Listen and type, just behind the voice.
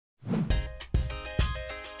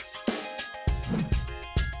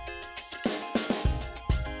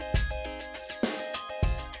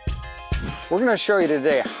we're going to show you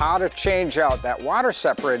today how to change out that water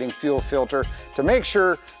separating fuel filter to make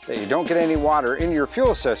sure that you don't get any water in your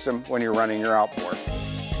fuel system when you're running your outboard.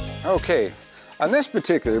 Okay, on this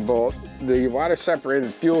particular boat, the water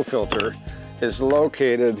separated fuel filter is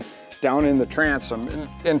located down in the transom,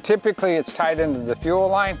 and typically it's tied into the fuel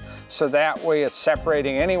line, so that way it's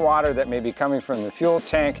separating any water that may be coming from the fuel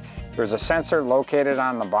tank. There's a sensor located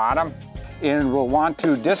on the bottom, and we'll want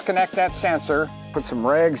to disconnect that sensor, put some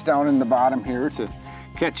rags down in the bottom here to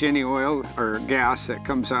catch any oil or gas that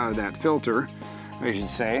comes out of that filter, I should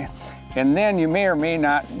say. And then you may or may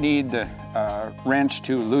not need the wrench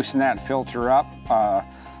to loosen that filter up.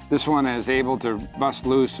 This one is able to bust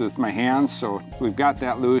loose with my hands, so we've got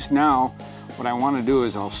that loose. Now, what I want to do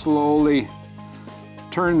is I'll slowly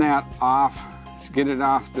turn that off, get it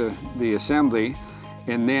off the assembly,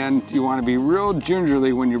 and then you want to be real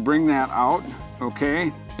gingerly when you bring that out,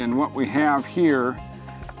 okay? And what we have here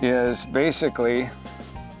is basically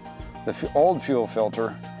the old fuel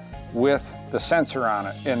filter with the sensor on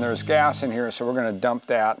it, and there's gas in here, so we're going to dump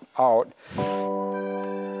that out.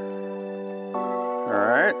 All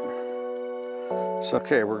right, so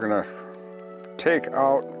okay, we're gonna take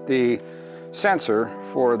out the sensor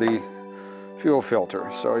for the fuel filter.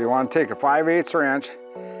 So you want to take a 5/8 wrench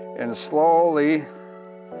and slowly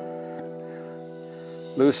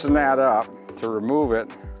loosen that up to remove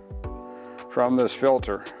it from this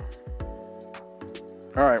filter.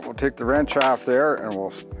 All right, we'll take the wrench off there and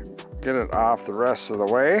we'll get it off the rest of the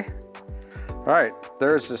way. All right,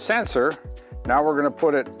 there's the sensor. Now we're going to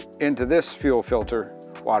put it into this fuel filter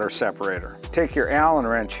water separator. Take your Allen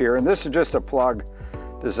wrench here, and this is just a plug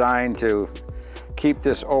designed to keep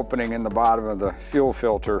this opening in the bottom of the fuel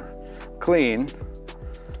filter clean.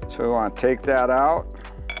 So we want to take that out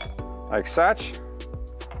like such,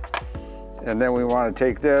 and then we want to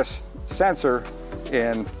take this sensor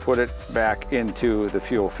and put it back into the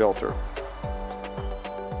fuel filter.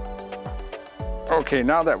 Okay,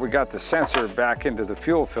 now that we got the sensor back into the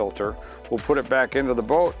fuel filter, we'll put it back into the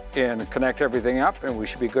boat and connect everything up, and we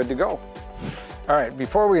should be good to go. All right,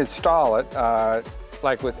 before we install it,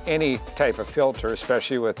 like with any type of filter,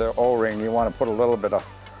 especially with the O-ring, you want to put a little bit of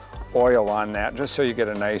oil on that just so you get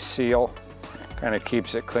a nice seal. Kind of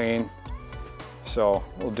keeps it clean. So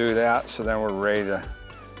we'll do that, so then we're ready to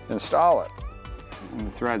install it. And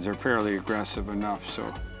the threads are fairly aggressive enough, so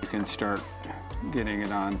you can start getting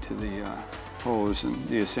it onto the hose and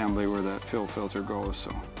the assembly where that fuel filter goes.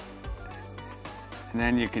 So, and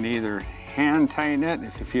then you can either hand tighten it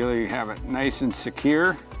if you feel you have it nice and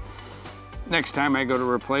secure. Next time I go to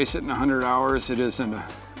replace it in 100 hours, it isn't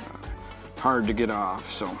hard to get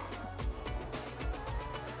off. So, all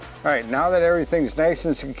right, now that everything's nice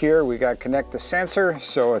and secure, we got to connect the sensor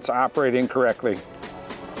so it's operating correctly.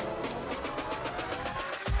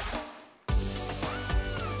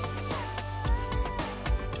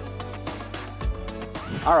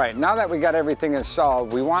 All right, now that we got everything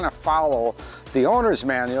installed, we want to follow the owner's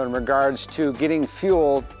manual in regards to getting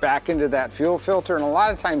fuel back into that fuel filter. And a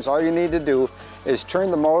lot of times all you need to do is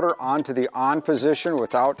turn the motor onto the on position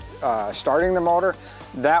without starting the motor.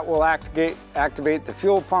 That will activate the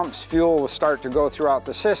fuel pumps. Fuel will start to go throughout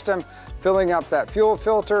the system, filling up that fuel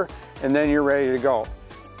filter, and then you're ready to go.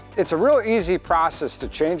 It's a real easy process to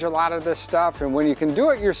change a lot of this stuff, and when you can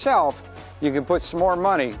do it yourself, you can put some more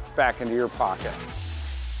money back into your pocket.